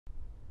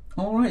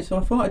Alright, so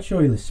I thought I'd show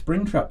you the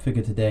Springtrap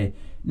figure today.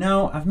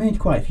 Now, I've made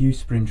quite a few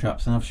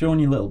Springtraps and I've shown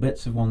you little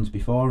bits of ones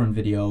before in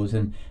videos,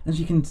 and as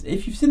you can,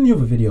 if you've seen the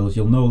other videos,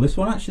 you'll know this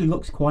one actually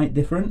looks quite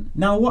different.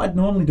 Now, what I'd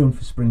normally done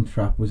for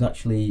Springtrap was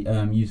actually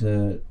use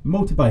a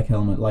motorbike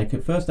helmet. Like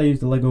at first I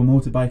used the LEGO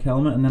motorbike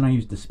helmet and then I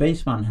used the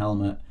spaceman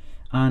helmet,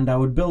 and I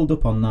would build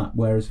up on that,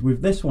 whereas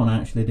with this one I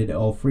actually did it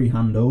all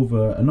freehand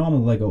over a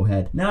normal LEGO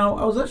head. Now,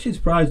 I was actually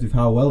surprised with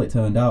how well it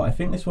turned out. I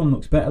think this one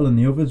looks better than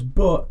the others,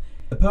 but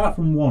apart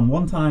from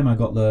one time I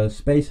got the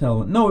space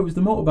helmet. No, it was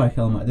the motorbike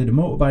helmet. I did a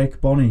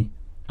motorbike Bonnie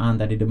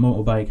and I did a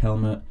motorbike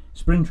helmet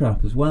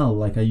Springtrap as well.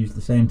 Like, I used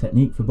the same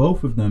technique for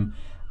both of them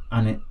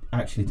and it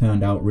actually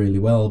turned out really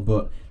well.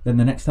 But then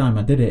the next time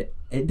I did it,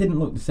 it didn't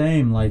look the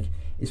same. Like,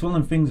 it's one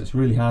of them things that's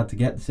really hard to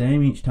get the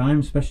same each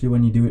time, especially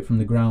when you do it from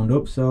the ground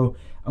up. So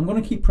I'm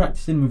going to keep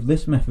practicing with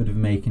this method of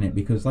making it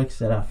because, like I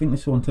said, I think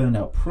this one turned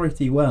out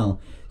pretty well.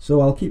 So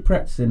I'll keep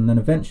practicing and then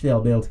eventually I'll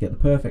be able to get the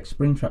perfect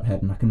Springtrap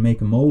head and I can make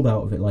a mould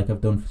out of it like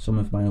I've done for some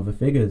of my other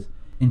figures.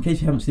 In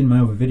case you haven't seen my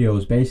other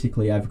videos,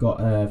 basically I've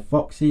got a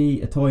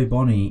Foxy, a Toy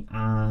Bonnie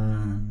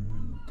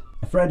and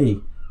a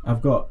Freddy.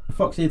 I've got a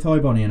Foxy, a Toy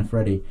Bonnie and a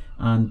Freddy,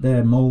 and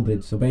they're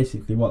moulded. So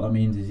basically what that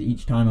means is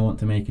each time I want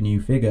to make a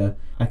new figure,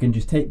 I can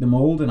just take the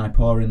mould and I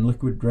pour in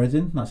liquid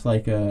resin. That's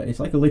like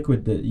it's like a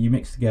liquid that you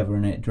mix together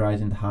and it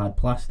dries into hard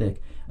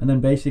plastic. And then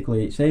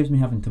basically it saves me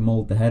having to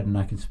mould the head and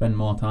I can spend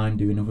more time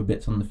doing other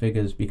bits on the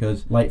figures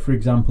because, like for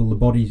example, the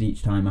bodies,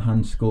 each time I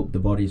hand sculpt the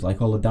bodies,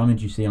 like all the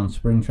damage you see on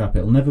Springtrap,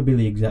 it'll never be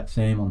the exact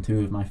same on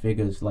two of my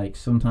figures. Like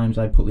sometimes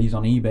I put these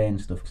on eBay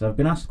and stuff because I've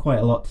been asked quite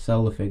a lot to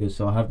sell the figures,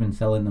 so I have been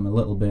selling them a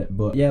little bit.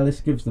 But yeah,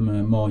 this gives them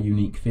a more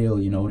unique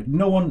feel, you know.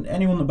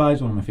 Anyone that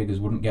buys one of my figures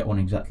wouldn't get one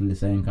exactly the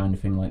same kind of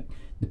thing. Like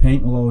the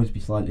paint will always be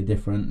slightly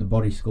different, the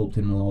body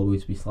sculpting will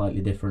always be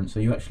slightly different, so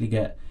you actually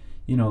get,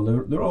 you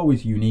know, they're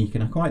always unique,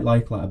 and I quite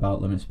like that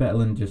about them. It's better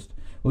than just,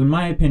 well, in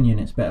my opinion,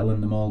 it's better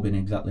than them all being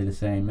exactly the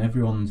same.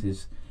 Everyone's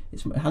it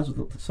has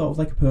sort of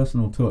like a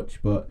personal touch,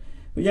 but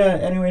yeah.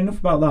 Anyway, enough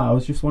about that. I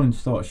was just wanting to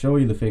sort of show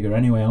you the figure.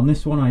 Anyway, on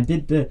this one, I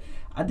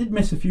did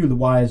miss a few of the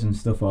wires and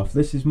stuff off.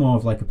 This is more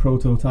of like a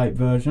prototype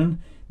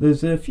version.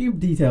 There's a few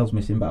details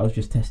missing, but I was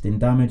just testing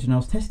damage and I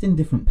was testing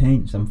different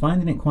paints. I'm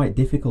finding it quite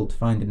difficult to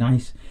find a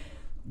nice,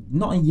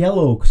 not a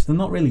yellow, because they're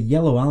not really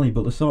yellow alley,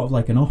 but they're sort of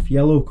like an off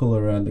yellow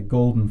colour. The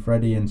golden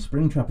Freddy and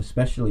Springtrap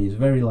especially is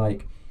very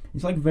like,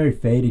 it's like very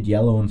faded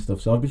yellow and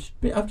stuff. So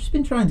I've just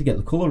been trying to get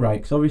the colour right,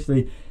 because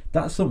obviously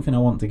that's something I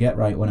want to get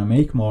right when I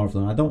make more of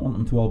them. I don't want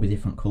them to all be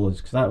different colours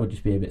because that would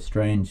just be a bit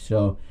strange.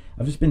 So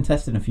I've just been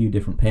testing a few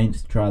different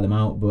paints to try them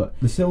out, but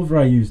the silver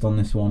I used on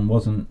this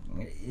one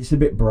it's a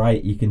bit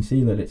bright. You can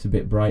see that it's a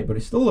bit bright, but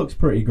it still looks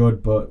pretty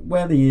good. But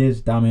where the ear's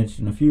damaged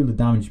and a few of the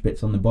damaged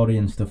bits on the body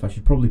and stuff, I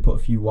should probably put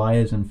a few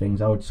wires and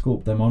things. I would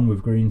sculpt them on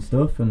with green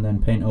stuff and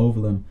then paint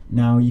over them.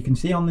 Now you can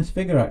see on this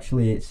figure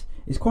actually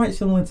it's quite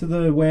similar to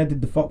the way I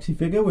did the Foxy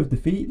figure with the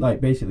feet. Like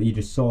basically you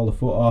just saw the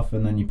foot off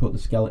and then you put the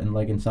skeleton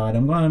leg inside.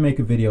 I'm going to make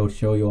a video to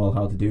show you all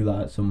how to do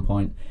that at some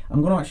point.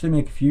 I'm going to actually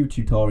make a few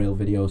tutorial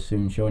videos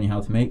soon showing you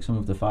how to make some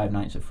of the Five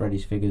Nights at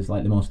Freddy's figures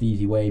like the most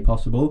easy way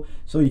possible,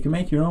 so you can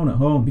make your own at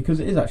home, because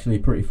it is actually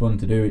pretty fun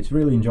to do. It's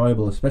really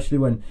enjoyable, especially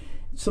when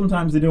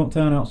sometimes they don't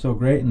turn out so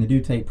great and they do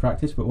take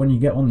practice, but when you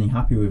get one you're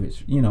happy with,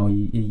 it's, you know,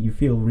 you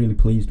feel really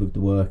pleased with the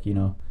work, you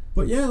know.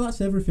 But yeah,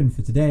 that's everything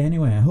for today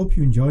anyway. I hope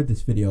you enjoyed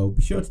this video.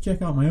 Be sure to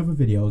check out my other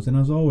videos, and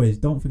as always,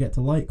 don't forget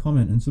to like,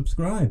 comment and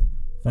subscribe.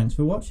 Thanks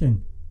for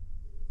watching.